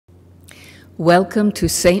Welcome to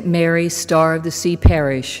St. Mary's Star of the Sea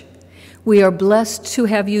Parish. We are blessed to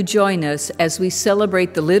have you join us as we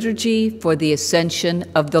celebrate the liturgy for the Ascension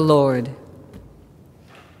of the Lord.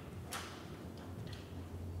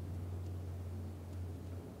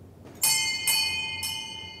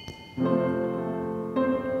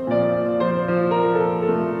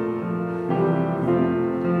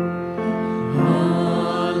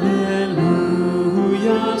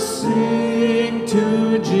 Hallelujah, sing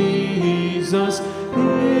to Jesus,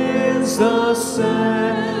 is the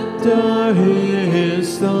scepter,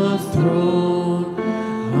 is the throne.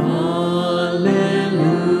 Hallelujah,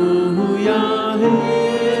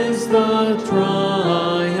 is the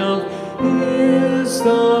triumph, is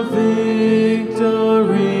the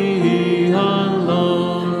victory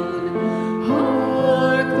alone.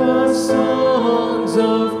 Hark the songs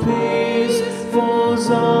of peaceful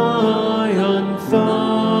Zion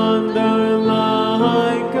thunder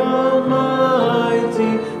like a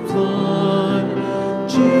mighty flood.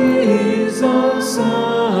 Jesus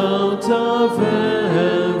out of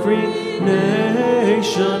every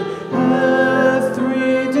nation hath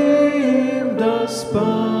redeemed us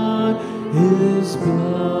by his blood.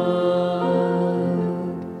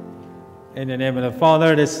 In the name of the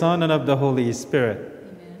Father, the Son, and of the Holy Spirit.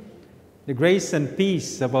 Amen. The grace and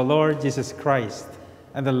peace of our Lord Jesus Christ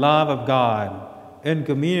and the love of God in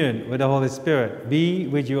communion with the Holy Spirit be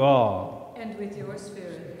with you all. And with your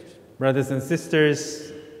spirit. Brothers and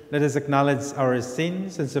sisters, let us acknowledge our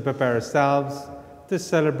sins and so prepare ourselves to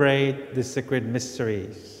celebrate the sacred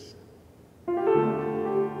mysteries.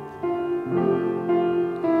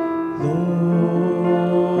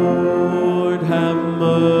 Lord, have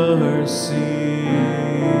mercy.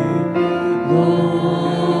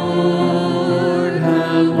 Lord,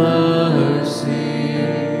 have mercy.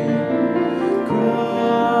 Christ,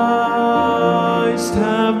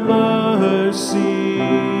 have mercy.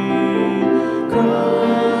 Christ,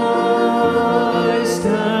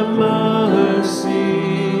 have mercy.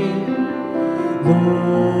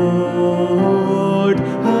 Lord,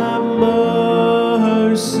 have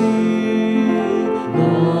mercy.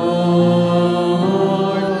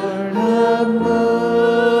 Lord, have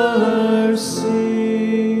mercy.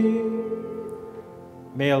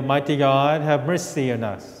 May Almighty God have mercy on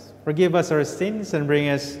us, forgive us our sins, and bring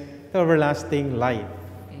us to everlasting life.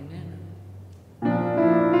 Amen.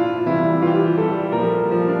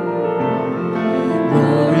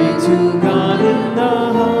 Glory to God in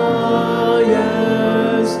the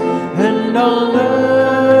highest, and on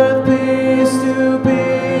earth peace to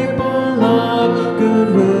people of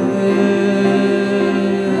good will.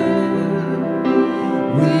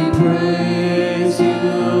 We praise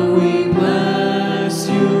you, we bless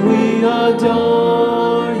you, we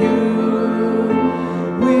adore you,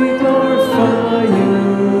 we glorify you.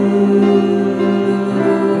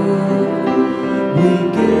 We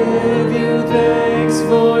give you thanks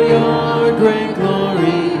for your great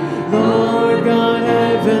glory, Lord God,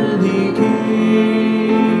 heavenly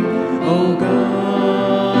King, O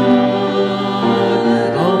God,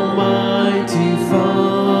 Almighty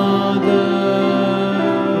Father.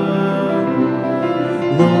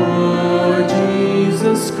 Lord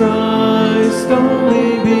Jesus Christ,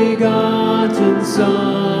 only begotten Son,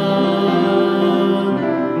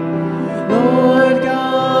 Lord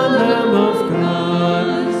God, Lamb of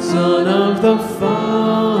God, Son of the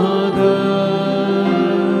Father,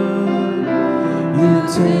 you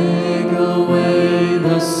take away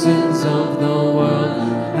the sins of the world,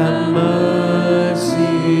 have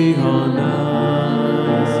mercy on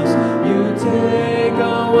us. You take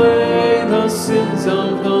away the sins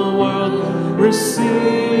of the world,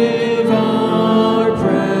 receive our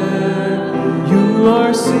prayer. You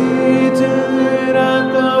are seated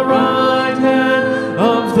at the right hand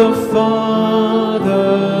of the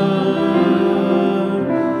Father.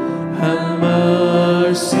 Have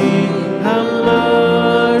mercy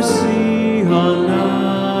on us.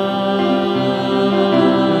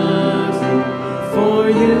 For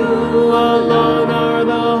you alone are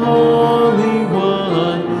the Holy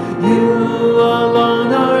One. You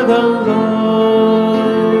alone are the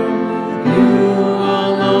Lord. You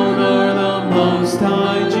alone are the Most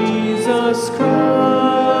High, Jesus Christ,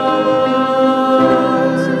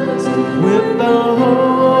 with the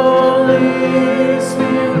Holy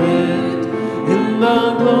Spirit, in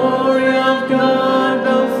the glory of God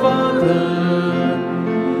the Father.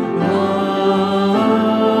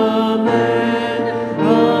 Amen.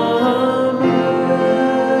 Amen.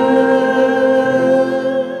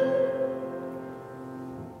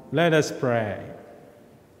 Let us pray.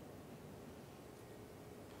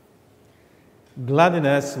 Gladden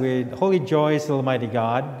us with holy joys, Almighty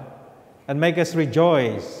God, and make us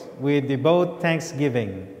rejoice with devout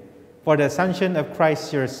thanksgiving for the Ascension of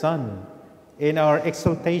Christ your Son in our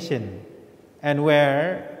exaltation, and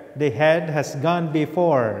where the head has gone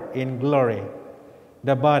before in glory,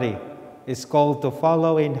 the body is called to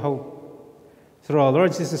follow in hope. Through our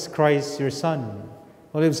Lord Jesus Christ, your Son,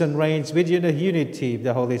 who lives and reigns with you in the unity of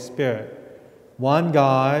the Holy Spirit, one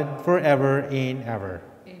God, forever and ever.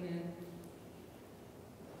 Amen.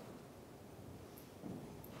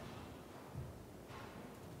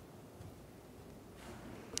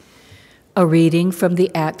 A reading from the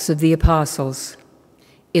Acts of the Apostles.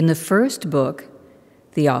 In the first book,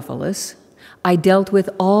 Theophilus, I dealt with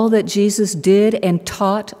all that Jesus did and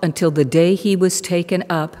taught until the day he was taken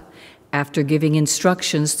up, after giving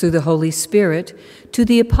instructions through the Holy Spirit to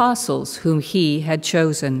the apostles whom he had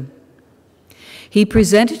chosen. He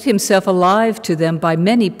presented himself alive to them by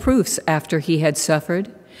many proofs after he had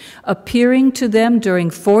suffered, appearing to them during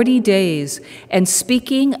 40 days and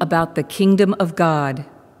speaking about the kingdom of God.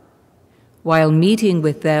 While meeting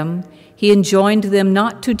with them, he enjoined them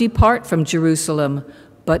not to depart from Jerusalem,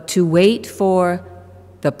 but to wait for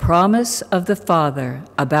the promise of the Father,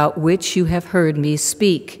 about which you have heard me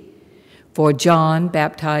speak. For John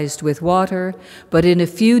baptized with water, but in a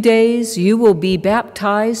few days you will be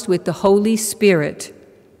baptized with the Holy Spirit.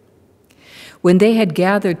 When they had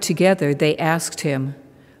gathered together, they asked him,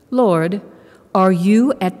 Lord, are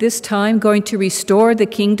you at this time going to restore the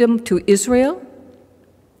kingdom to Israel?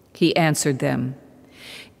 He answered them,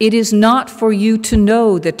 It is not for you to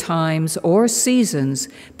know the times or seasons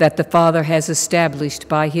that the Father has established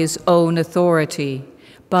by his own authority.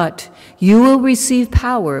 But you will receive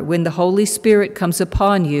power when the Holy Spirit comes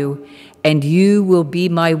upon you, and you will be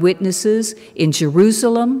my witnesses in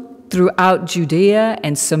Jerusalem, throughout Judea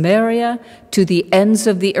and Samaria, to the ends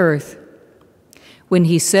of the earth. When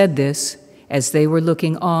he said this, as they were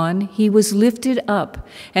looking on, he was lifted up,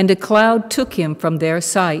 and a cloud took him from their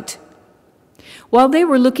sight. While they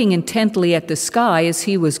were looking intently at the sky as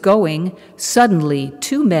he was going, suddenly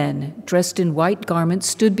 2 men dressed in white garments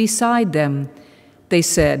stood beside them. They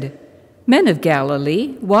said, Men of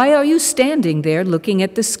Galilee, why are you standing there looking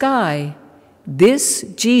at the sky? This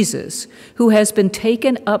Jesus, who has been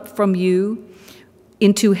taken up from you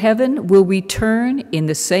into heaven, will return in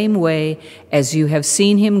the same way as you have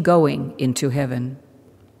seen him going into heaven.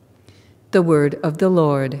 The word of the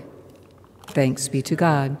Lord. Thanks be to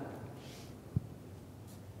God.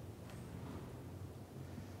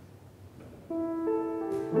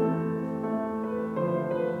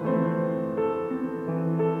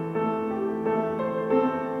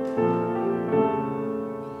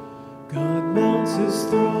 His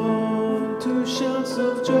throne to shouts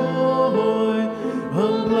of joy,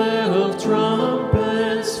 a blare of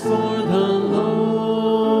trumpets for the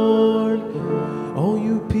Lord. All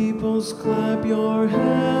you peoples, clap your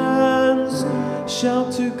hands,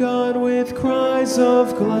 shout to God with cries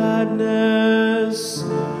of gladness.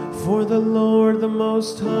 For the Lord, the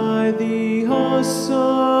Most High, the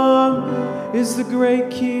Awesome, is the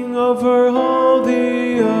great King over all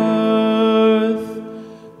the earth.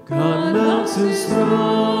 God mounts his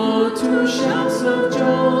throne to shouts of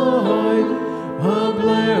joy, a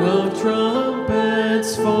blare of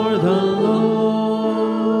trumpets for the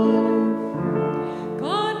Lord.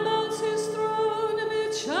 God mounts his throne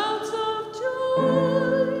amid shouts of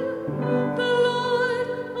joy, the Lord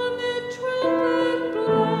amid trumpet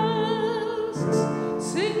blasts.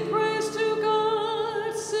 Sing praise to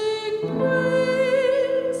God, sing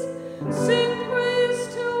praise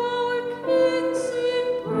to our King, sing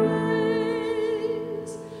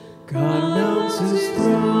praise. God mounts his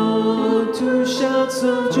throne to shouts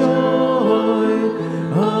of joy,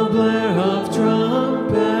 a blare of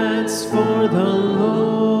trumpets for the Lord.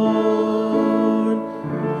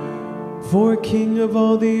 For King of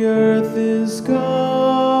all the earth is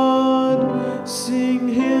God, sing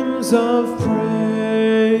hymns of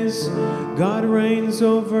praise. God reigns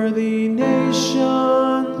over the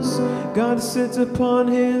nations, God sits upon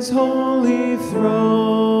his holy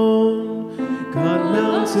throne. God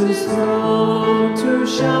mounts his throne to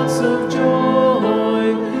shouts of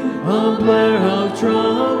joy, a blare of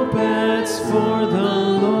trumpets for the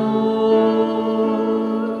Lord.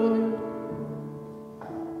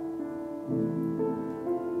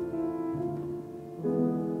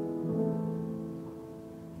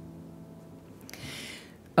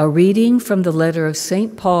 A reading from the letter of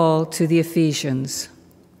St. Paul to the Ephesians.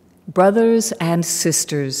 Brothers and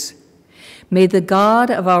sisters, may the God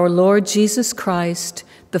of our Lord Jesus Christ,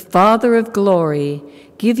 the Father of glory,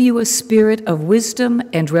 give you a spirit of wisdom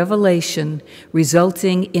and revelation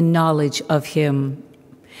resulting in knowledge of him.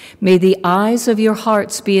 May the eyes of your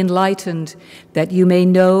hearts be enlightened, that you may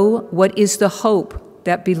know what is the hope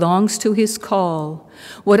that belongs to his call,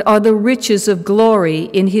 what are the riches of glory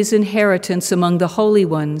in his inheritance among the holy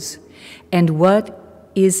ones, and what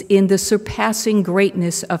is in the surpassing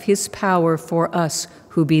greatness of his power for us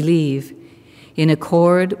who believe, in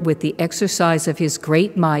accord with the exercise of his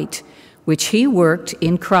great might, which he worked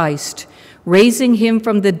in Christ, raising him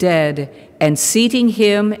from the dead and seating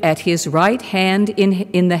him at his right hand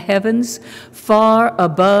in the heavens, far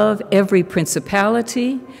above every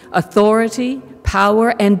principality, authority,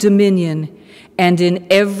 power, and dominion, and in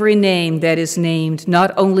every name that is named,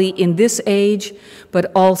 not only in this age,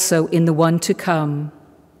 but also in the one to come.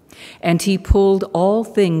 And he pulled all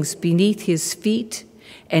things beneath his feet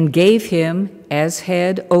and gave him as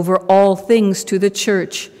head over all things to the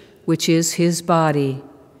church, which is his body,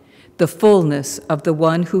 the fullness of the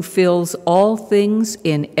one who fills all things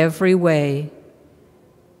in every way.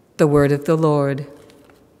 The word of the Lord.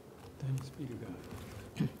 Thanks be to God.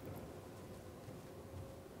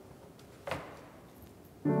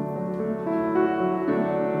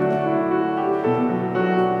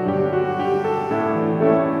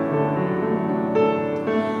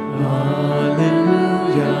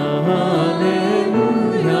 Hallelujah,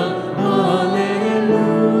 hallelujah, hallelujah.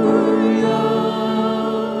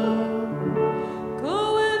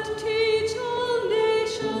 Go and teach all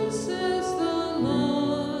nations, says the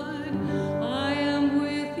Lord. I am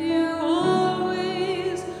with you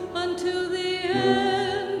always until the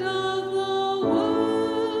end of the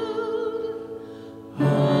world.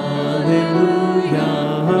 Hallelujah,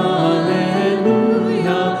 hallelujah,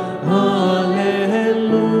 hallelujah.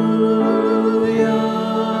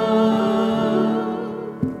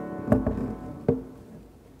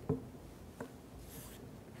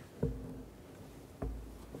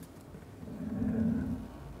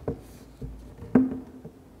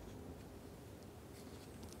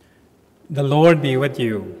 The Lord be with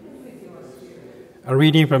you. A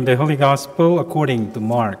reading from the Holy Gospel according to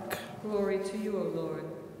Mark. Glory to you, O Lord.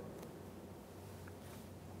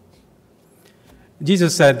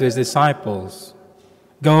 Jesus said to his disciples,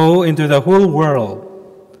 "Go into the whole world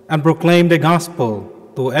and proclaim the gospel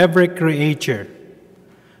to every creature.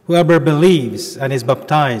 Whoever believes and is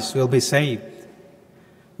baptized will be saved.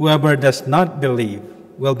 Whoever does not believe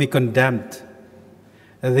will be condemned.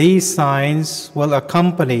 These signs will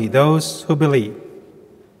accompany those who believe.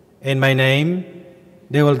 In my name,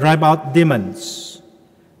 they will drive out demons.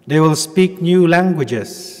 They will speak new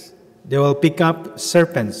languages. They will pick up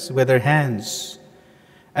serpents with their hands.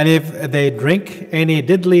 And if they drink any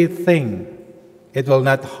deadly thing, it will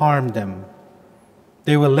not harm them.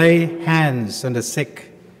 They will lay hands on the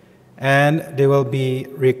sick, and they will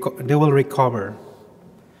recover."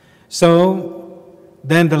 So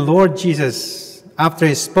then the Lord Jesus, after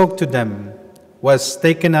he spoke to them, was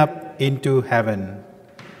taken up into heaven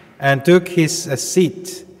and took his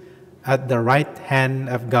seat at the right hand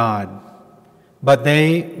of God. But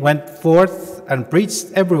they went forth and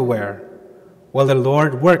preached everywhere, while the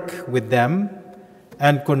Lord worked with them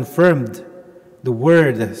and confirmed the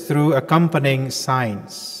word through accompanying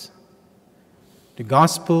signs. The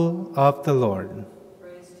Gospel of the Lord.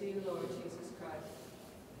 Praise to you, Lord Jesus Christ.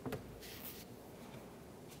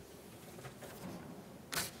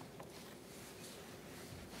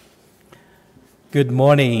 Good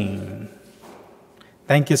morning.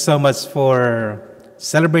 Thank you so much for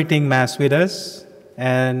celebrating Mass with us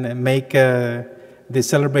and make the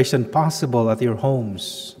celebration possible at your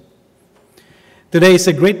homes. Today is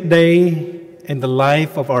a great day in the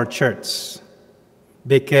life of our church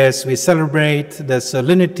because we celebrate the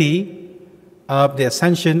solemnity of the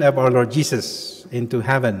Ascension of our Lord Jesus into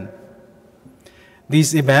heaven.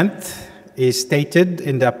 This event is stated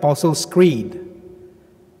in the Apostles' Creed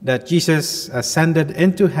that Jesus ascended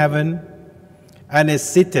into heaven and is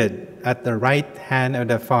seated at the right hand of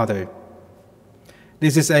the Father.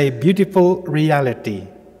 This is a beautiful reality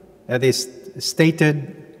that is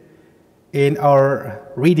stated in our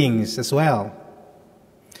readings as well.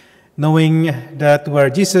 Knowing that where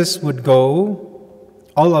Jesus would go,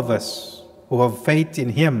 all of us who have faith in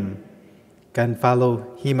him can follow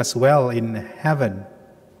him as well in heaven.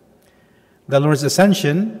 The Lord's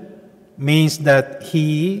ascension means that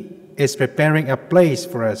he is preparing a place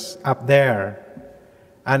for us up there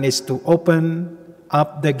and is to open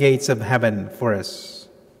up the gates of heaven for us.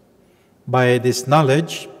 By this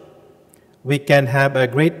knowledge, we can have a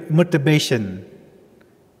great motivation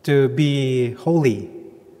to be holy,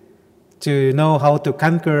 to know how to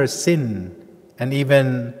conquer sin, and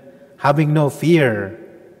even having no fear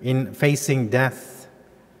in facing death,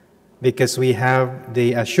 because we have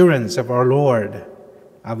the assurance of our Lord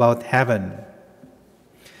about heaven.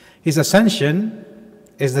 His ascension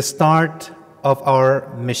is the start of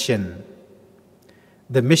our mission,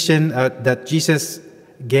 the mission that Jesus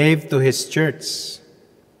gave to his church.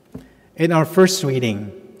 In our first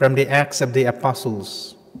reading from the Acts of the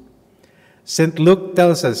Apostles, St. Luke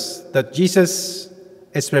tells us that Jesus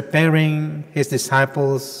is preparing his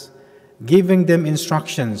disciples, giving them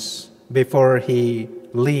instructions before he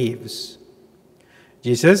leaves.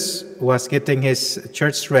 Jesus was getting his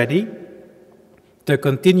church ready to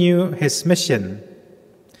continue his mission,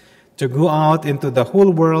 to go out into the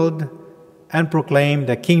whole world and proclaim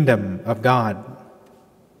the kingdom of God.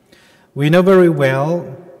 We know very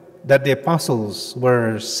well that the apostles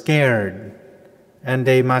were scared and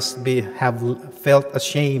they must have felt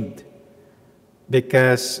ashamed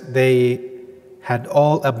because they had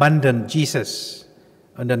all abandoned Jesus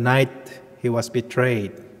on the night he was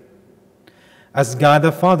betrayed. As God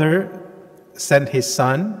the Father sent his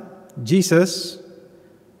Son, Jesus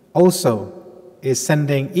also is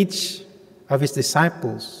sending each of his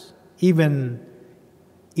disciples, even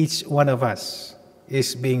each one of us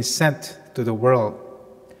is being sent to the world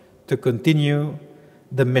to continue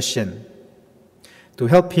the mission, to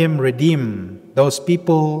help him redeem those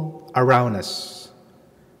people around us.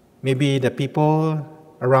 Maybe the people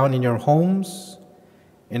around in your homes,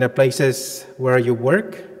 in the places where you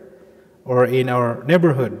work, or in our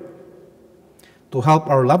neighborhood, to help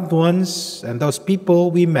our loved ones and those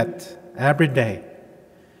people we met every day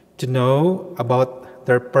to know about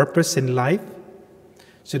their purpose in life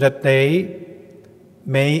so that they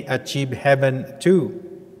may achieve heaven too.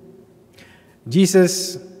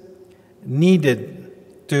 Jesus needed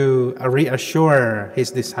to reassure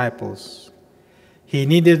his disciples. He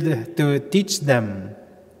needed to teach them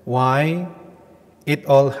why it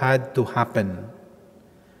all had to happen.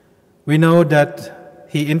 We know that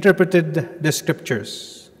he interpreted the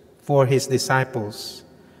scriptures for his disciples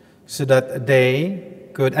so that they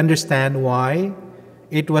could understand why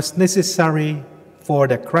it was necessary for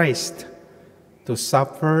the Christ to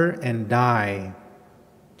suffer and die.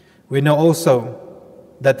 We know also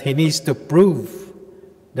that he needs to prove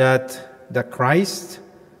that the Christ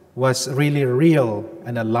was really real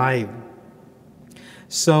and alive.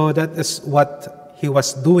 So that is what he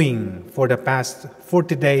was doing for the past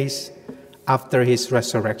 40 days after his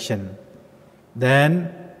resurrection.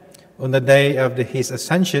 Then, on the day of his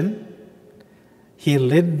ascension, he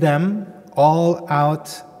led them all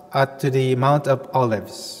out to the Mount of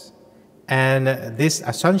Olives. And this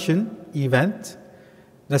ascension event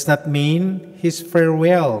does not mean his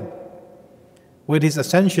farewell. With his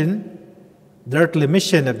ascension, the earthly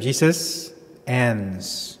mission of Jesus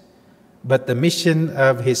ends, but the mission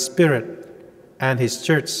of his Spirit and his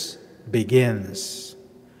church begins.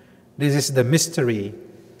 This is the mystery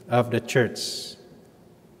of the church.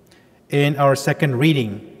 In our second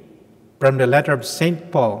reading from the letter of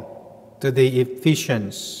St. Paul to the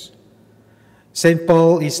Ephesians, St.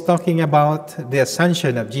 Paul is talking about the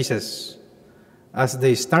ascension of Jesus as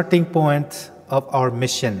the starting point of our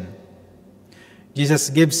mission. Jesus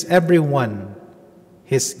gives everyone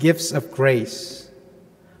his gifts of grace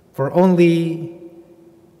for only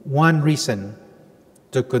one reason: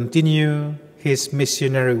 to continue his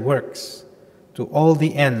missionary works to all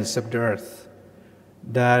the ends of the earth,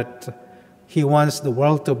 that he wants the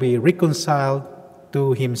world to be reconciled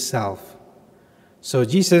to himself. So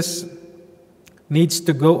Jesus needs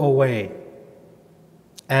to go away,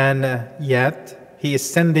 and yet he is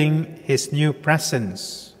sending his new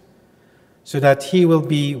presence so that he will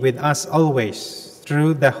be with us always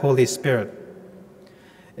through the Holy Spirit.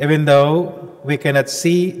 Even though we cannot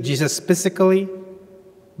see Jesus physically,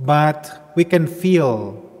 but we can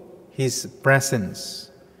feel his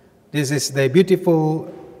presence. This is the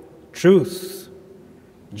beautiful truth.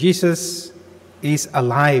 Jesus is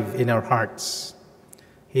alive in our hearts.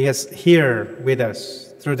 He is here with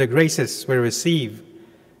us through the graces we receive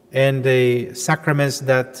and the sacraments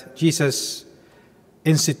that Jesus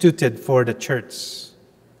instituted for the church,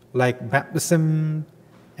 like baptism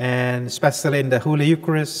and especially in the Holy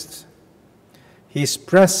Eucharist. He is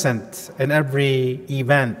present in every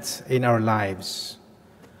event in our lives.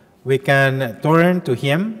 We can turn to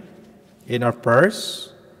him in our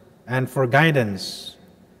prayers and for guidance.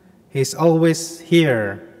 He's always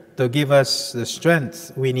here to give us the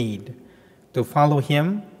strength we need to follow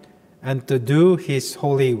him and to do his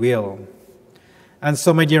holy will. And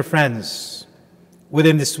so, my dear friends,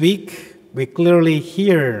 within this week, we clearly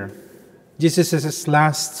hear Jesus'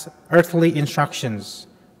 last earthly instructions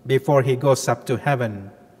before he goes up to heaven.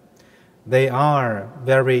 They are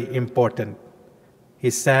very important. He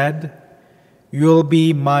said, You will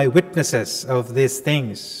be my witnesses of these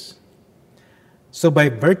things. So by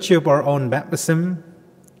virtue of our own baptism,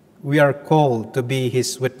 we are called to be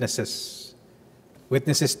his witnesses.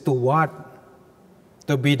 Witnesses to what?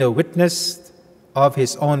 To be the witness of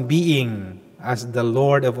his own being as the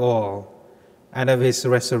Lord of all and of his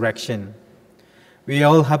resurrection. We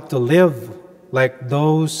all have to live like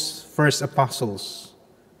those first apostles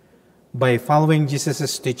by following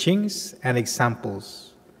Jesus' teachings and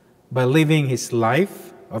examples, by living his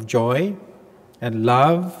life of joy and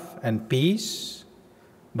love and peace,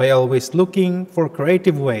 by always looking for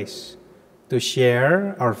creative ways to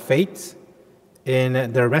share our faith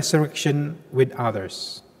in the resurrection with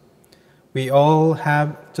others. We all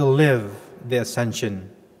have to live the Ascension.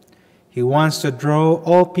 He wants to draw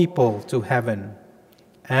all people to heaven,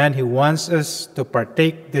 and he wants us to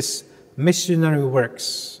partake these missionary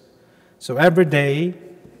works. So every day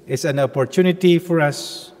is an opportunity for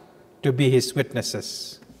us to be his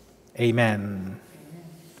witnesses. Amen.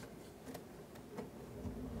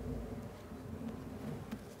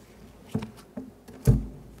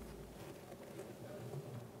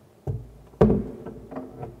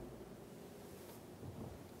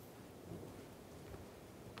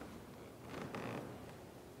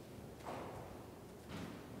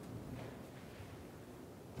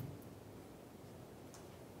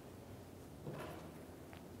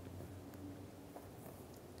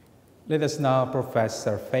 Let us now profess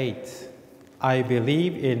our faith. I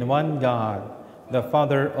believe in one God, the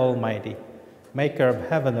Father Almighty, maker of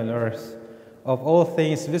heaven and earth, of all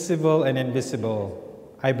things visible and invisible.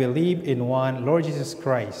 I believe in one Lord Jesus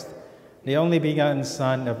Christ, the only begotten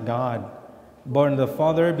Son of God, born of the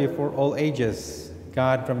Father before all ages,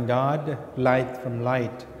 God from God, light from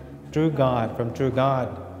light, true God from true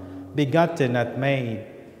God, begotten, not made,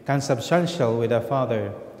 consubstantial with the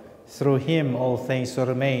Father. Through him all things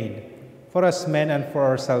were made. For us men and for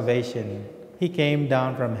our salvation, he came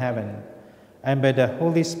down from heaven, and by the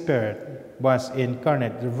Holy Spirit was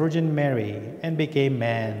incarnate of the Virgin Mary and became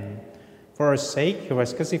man. For our sake he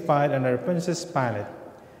was crucified under Pontius Pilate.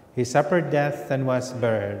 He suffered death and was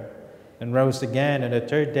buried, and rose again on the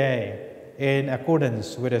third day, in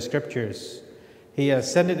accordance with the Scriptures. He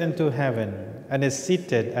ascended into heaven and is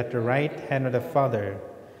seated at the right hand of the Father.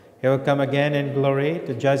 He will come again in glory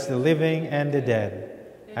to judge the living and the dead,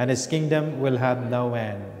 and his kingdom will have no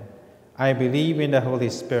end. I believe in the Holy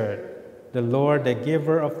Spirit, the Lord, the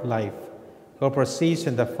giver of life, who proceeds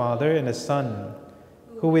from the Father and the Son,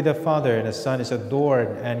 who with the Father and the Son is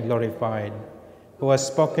adored and glorified, who has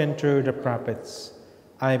spoken through the prophets.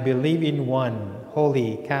 I believe in one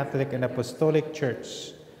holy, Catholic, and Apostolic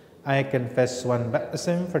Church. I confess one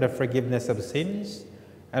baptism for the forgiveness of sins,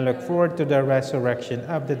 and look forward to the resurrection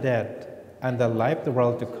of the dead and the life of the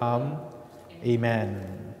world to come.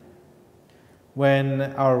 Amen. When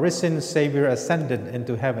our risen Savior ascended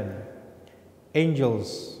into heaven,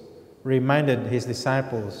 angels reminded his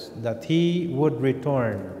disciples that he would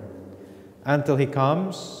return. Until he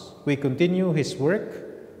comes, we continue his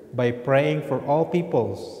work by praying for all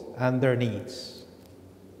peoples and their needs.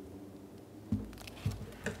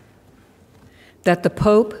 That the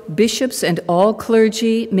Pope, bishops, and all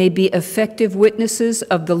clergy may be effective witnesses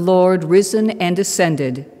of the Lord risen and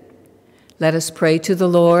ascended. Let us pray to the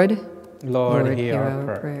Lord. Lord, hear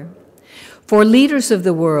our prayer. For leaders of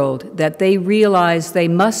the world, that they realize they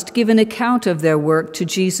must give an account of their work to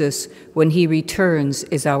Jesus when he returns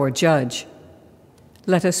as our judge.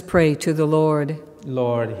 Let us pray to the Lord.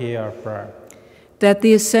 Lord, hear our prayer. That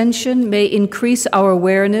the Ascension may increase our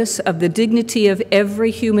awareness of the dignity of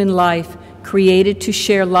every human life created to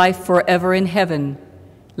share life forever in heaven.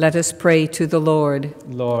 Let us pray to the Lord.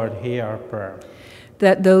 Lord, hear our prayer.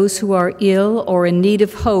 That those who are ill or in need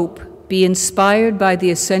of hope be inspired by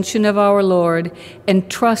the ascension of our Lord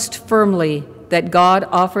and trust firmly that God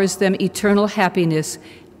offers them eternal happiness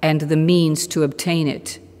and the means to obtain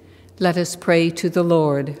it. Let us pray to the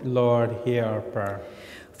Lord. Lord, hear our prayer.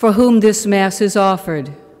 For whom this Mass is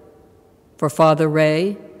offered, for Father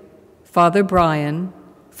Ray, Father Brian,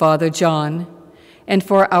 Father John, and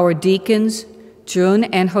for our deacons, June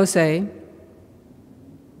and Jose,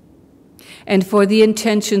 and for the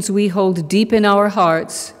intentions we hold deep in our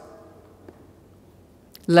hearts,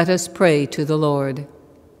 let us pray to the Lord.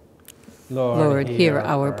 Lord, hear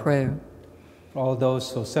our prayer. For all those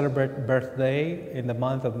who celebrate birthday in the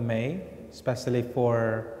month of May, especially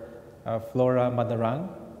for Flora Madarang,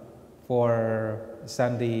 for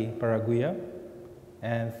Sandy Paraguya,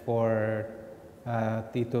 and for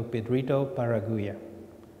Tito Pedrito Paraguya,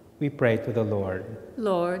 we pray to the Lord.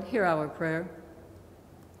 Lord, hear our prayer.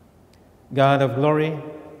 God of glory,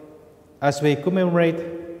 as we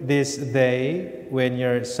commemorate this day when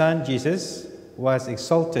your Son Jesus was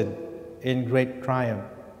exalted in great triumph.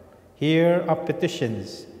 Hear our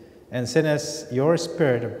petitions and send us your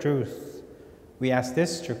Spirit of truth. We ask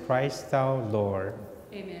this through Christ our Lord.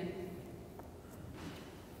 Amen.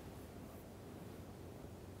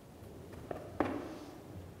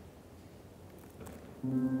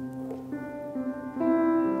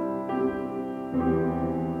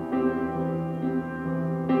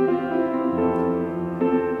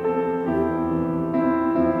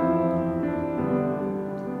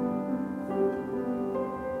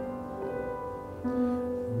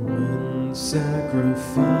 One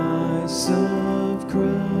sacrifice of Christ,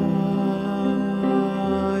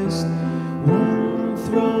 one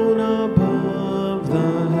throne above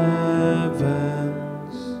the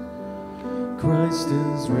heavens. Christ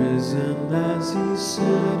is risen as he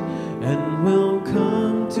said, and will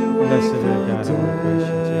come to wake the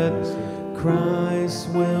dead. Christ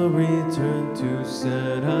will return to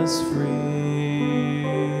set us free.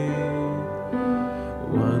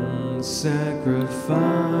 One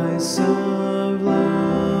sacrifice of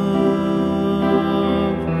love,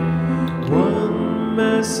 one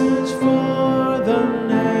message for the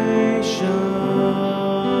nations.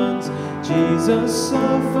 Jesus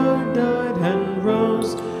suffered, died, and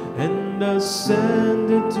rose, and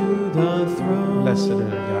ascended to the throne. Blessed are the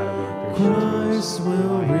God of our Christ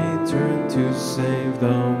will return to save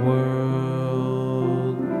the world.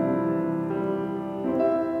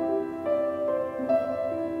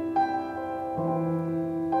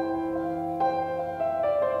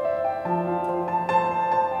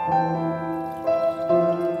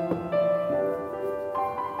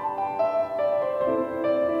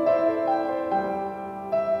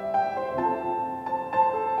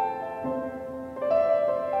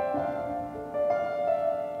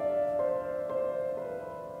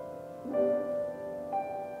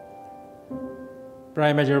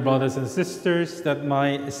 Pray, my dear brothers and sisters, that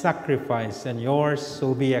my sacrifice and yours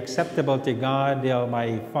will be acceptable to God, the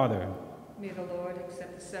Almighty Father. May the Lord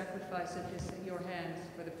accept the sacrifice of your hands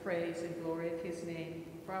for the praise and glory of his name,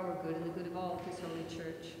 for our good and the good of all his holy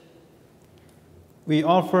church. We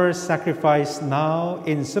offer sacrifice now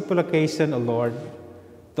in supplication, O Lord,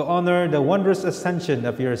 to honor the wondrous ascension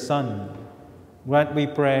of your Son. Grant, we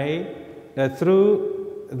pray, that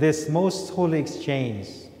through this most holy exchange,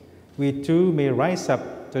 we too may rise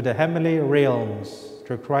up to the heavenly realms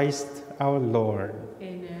through Christ our Lord.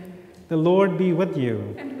 Amen. The Lord be with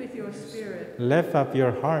you. And with your spirit. Lift up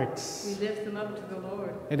your hearts. We lift them up to the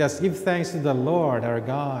Lord. Let us give thanks to the Lord our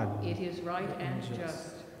God. It is right and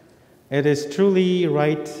just. It is truly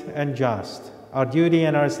right and just, our duty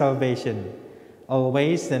and our salvation,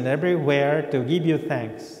 always and everywhere to give you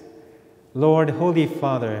thanks. Lord, Holy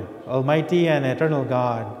Father, Almighty and eternal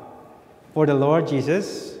God, for the Lord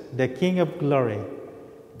Jesus, the King of glory,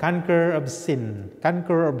 conqueror of sin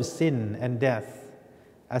and death,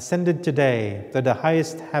 ascended today to the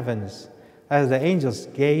highest heavens as the angels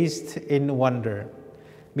gazed in wonder,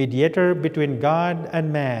 mediator between God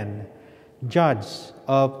and man, judge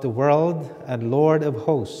of the world and Lord of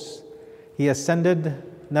hosts. He ascended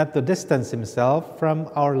not to distance himself from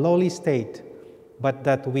our lowly state, but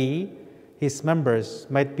that we, his members,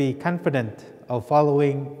 might be confident of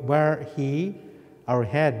following where he, our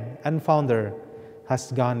head and founder,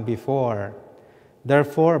 has gone before.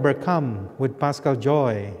 Therefore, overcome with paschal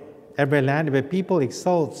joy, every land, every people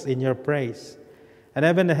exalts in your praise, and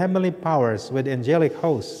even the heavenly powers with angelic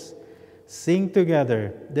hosts sing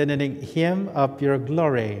together the unending hymn of your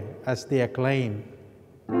glory as they acclaim.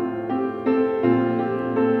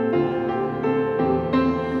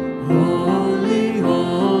 Holy,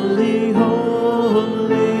 holy,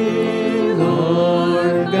 holy,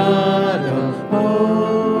 Lord God of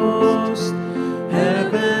hosts,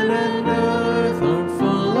 heaven and earth are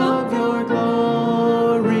full of your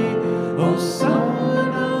glory.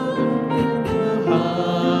 Hosanna in the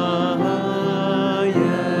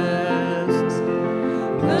highest.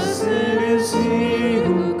 Blessed is he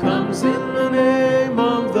who comes in the name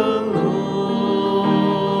of the Lord.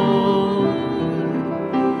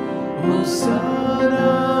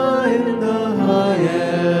 Hosanna in the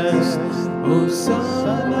highest.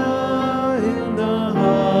 Hosanna in the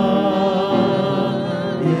highest.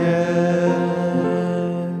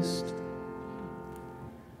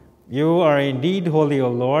 You are indeed holy, O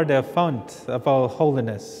Lord, the fount of all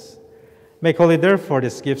holiness. Make holy, therefore,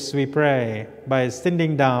 these gifts, we pray, by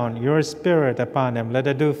sending down your Spirit upon them. Let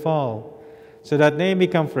the dew fall, so that they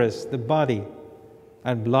become for us the body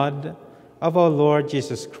and blood of our Lord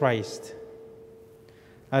Jesus Christ.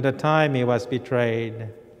 At the time he was betrayed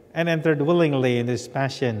and entered willingly in his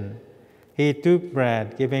passion, He took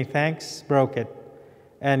bread, giving thanks, broke it,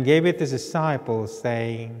 and gave it to his disciples,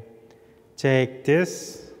 saying, "Take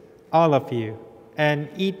this, all of you, and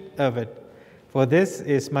eat of it, for this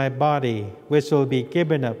is my body, which will be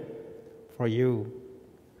given up for you."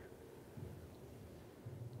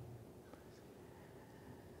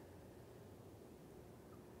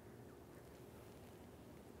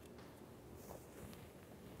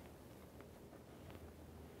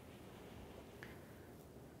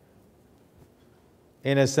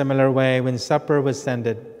 In a similar way, when supper was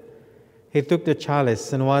ended, he took the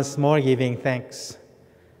chalice, and once more giving thanks,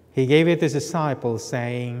 he gave it to his disciples,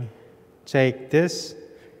 saying, "Take this,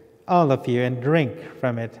 all of you, and drink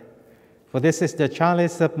from it. For this is the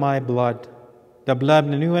chalice of my blood, the blood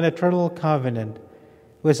of the new and eternal covenant,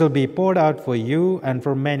 which will be poured out for you and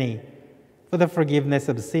for many for the forgiveness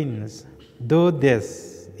of sins. Do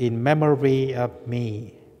this in memory of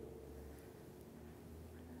me."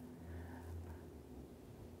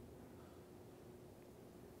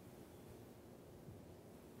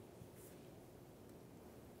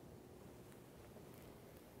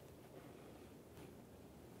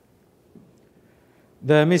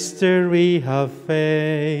 The mystery of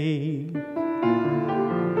faith.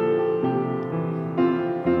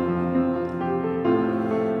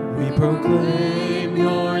 We proclaim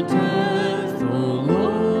your death, O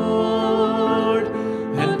Lord,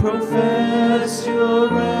 and profess your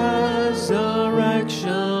resurrection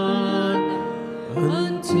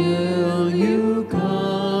until you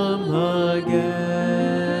come again.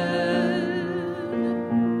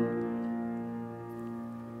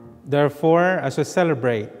 Therefore, as we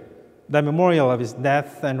celebrate the memorial of his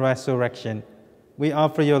death and resurrection, we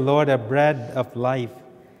offer you, Lord, a bread of life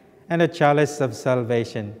and a chalice of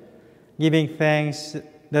salvation, giving thanks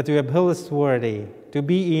that we have held us worthy to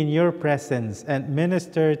be in your presence and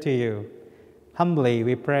minister to you. Humbly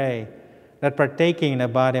we pray that partaking in the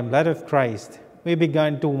body and blood of Christ, we be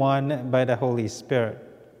joined into one by the Holy Spirit.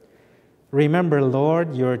 Remember,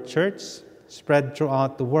 Lord, your church spread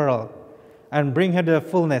throughout the world, and bring her to the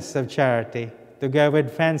fullness of charity, together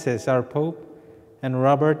with Francis, our Pope, and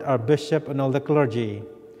Robert, our Bishop, and all the clergy.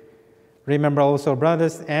 Remember also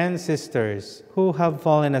brothers and sisters who have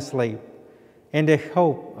fallen asleep in the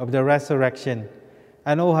hope of the resurrection,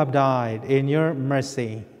 and who have died in your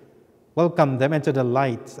mercy. Welcome them into the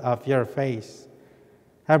light of your face.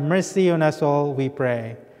 Have mercy on us all, we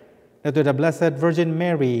pray, that with the Blessed Virgin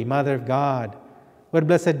Mary, Mother of God, with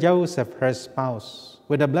Blessed Joseph, her spouse,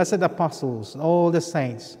 with the blessed apostles and all the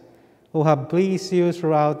saints who have pleased you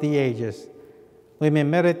throughout the ages, we may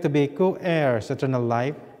merit to be co-heirs of eternal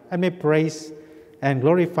life, and may praise and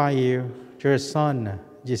glorify you through your Son,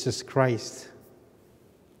 Jesus Christ.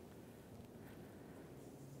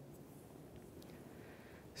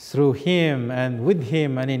 Through him, and with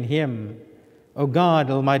him, and in him, O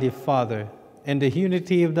God, Almighty Father, in the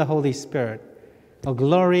unity of the Holy Spirit, all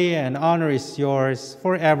glory and honor is yours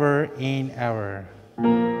forever and ever.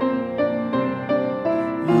 Amen.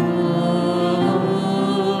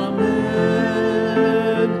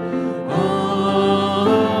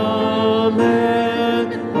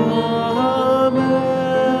 Amen. Amen.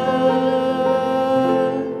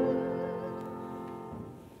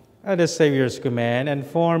 At the Savior's command, and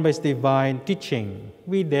formed by his divine teaching,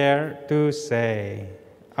 we dare to say,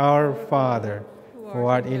 Our Father, who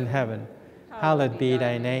art in heaven, hallowed be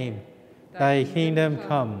thy name. Thy kingdom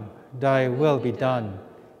come, thy will be done,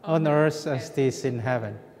 on earth as it is in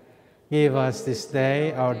heaven. Give us this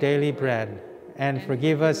day our daily bread, and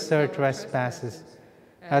forgive us our trespasses,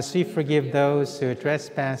 as we forgive those who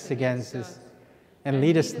trespass against us. And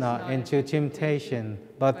lead us not into temptation,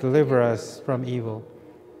 but deliver us from evil.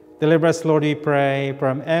 Deliver us, Lord, we pray,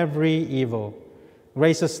 from every evil.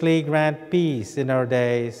 Graciously grant peace in our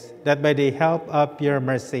days, that by the help of your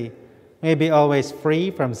mercy, may be always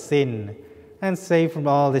free from sin and safe from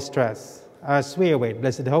all distress, as we await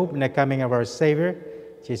blessed hope in the coming of our Savior,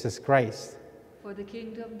 Jesus Christ. For the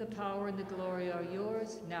kingdom, the power, and the glory are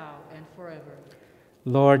yours, now and forever.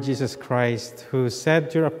 Lord Jesus Christ, who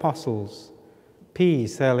said to your apostles,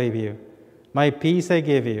 Peace I leave you, my peace I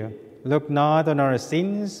give you. Look not on our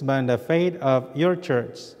sins, but on the faith of your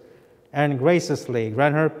church, and graciously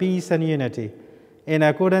grant her peace and unity, in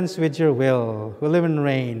accordance with your will, who live and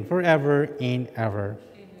reign forever and ever.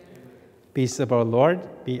 Amen. Peace of our Lord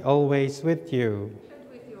be always with you. And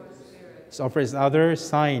with your spirit. Let's offer this other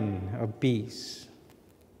sign of peace.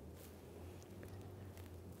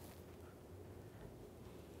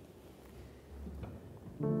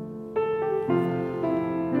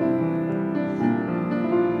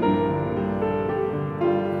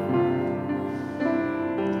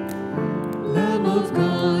 Lamb of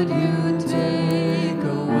God, you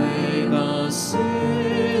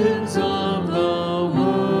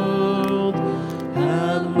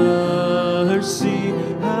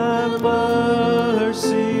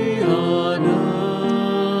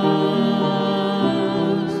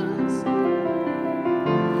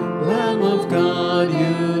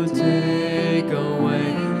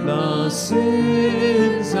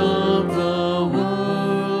sins of the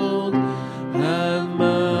world. Have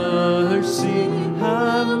mercy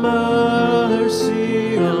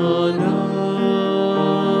on us.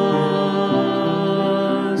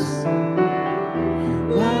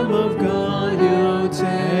 Lamb of God, you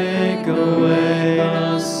take away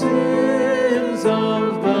the sins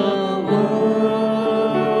of the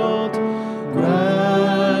world.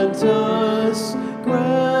 Grant us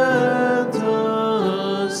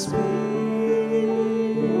peace.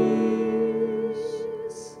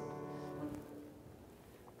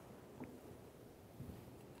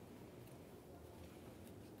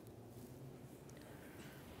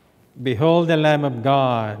 Behold the Lamb of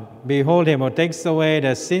God. Behold him who takes away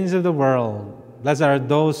the sins of the world. Blessed are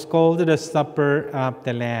those called to the supper of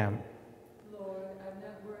the Lamb. Lord, I am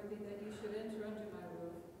not worthy that you should enter under my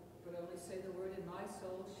roof, but only say the word and my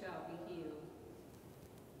soul shall be healed.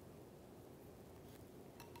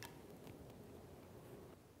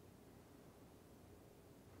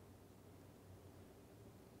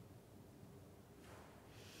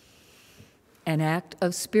 An act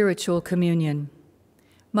of spiritual communion.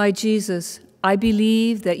 My Jesus, I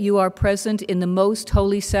believe that you are present in the most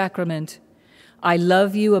holy sacrament. I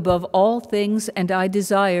love you above all things, and I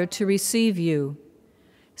desire to receive you.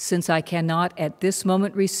 Since I cannot at this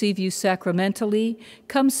moment receive you sacramentally,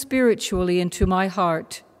 come spiritually into my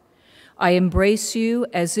heart. I embrace you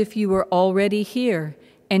as if you were already here,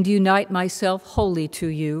 and unite myself wholly to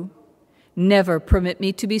you. Never permit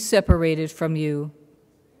me to be separated from you.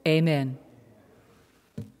 Amen.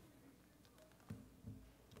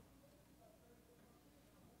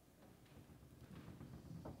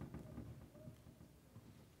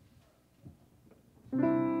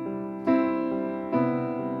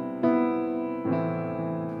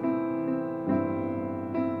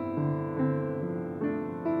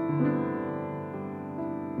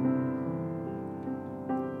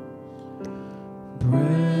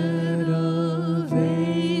 Bread of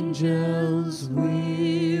angels,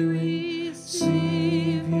 we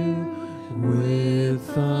receive you.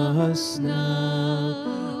 With us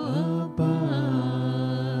now abide.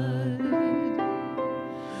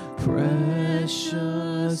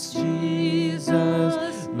 Precious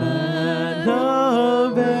Jesus, Man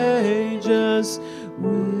of ages,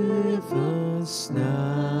 with us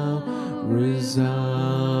now reside.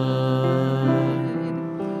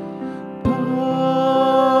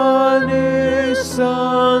 Panis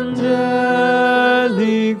Angelicus,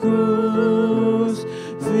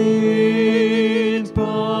 fit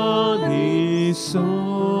panis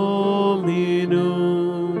hominum,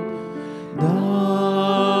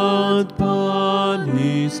 dat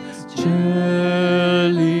panis celicus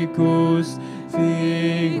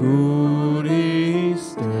figuris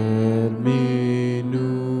terminum.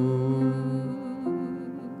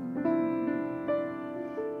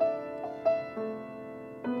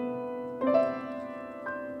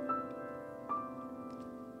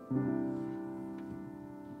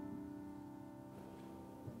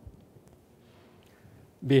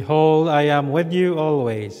 Behold, I am with you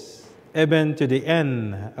always, even to the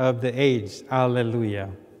end of the age. Alleluia.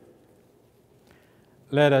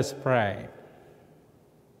 Let us pray.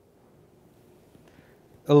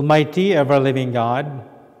 Almighty, ever-living God,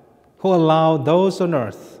 who allow those on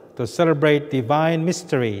earth to celebrate divine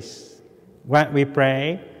mysteries, grant, we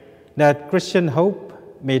pray, that Christian hope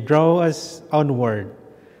may draw us onward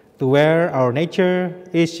to where our nature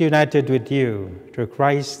is united with you, through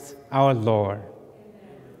Christ our Lord.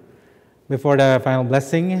 Before the final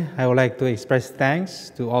blessing, I would like to express thanks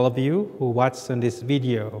to all of you who watched on this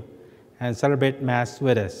video and celebrate Mass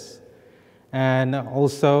with us. And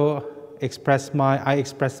also I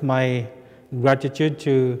express my gratitude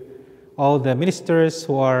to all the ministers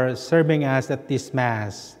who are serving us at this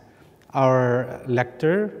Mass. Our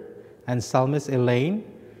lector and psalmist Elaine,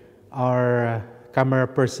 our camera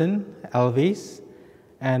person Elvis,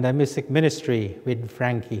 and the music ministry with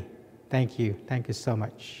Frankie. Thank you so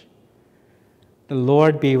much. The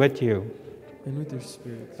Lord be with you. And with your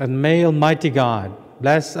spirit. And may Almighty God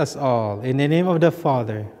bless us all, in the name of the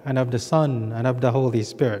Father, and of the Son, and of the Holy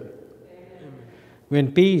Spirit. Amen. Go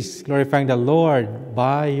in peace, glorifying the Lord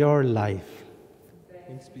by your life.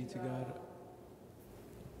 Thanks be to God.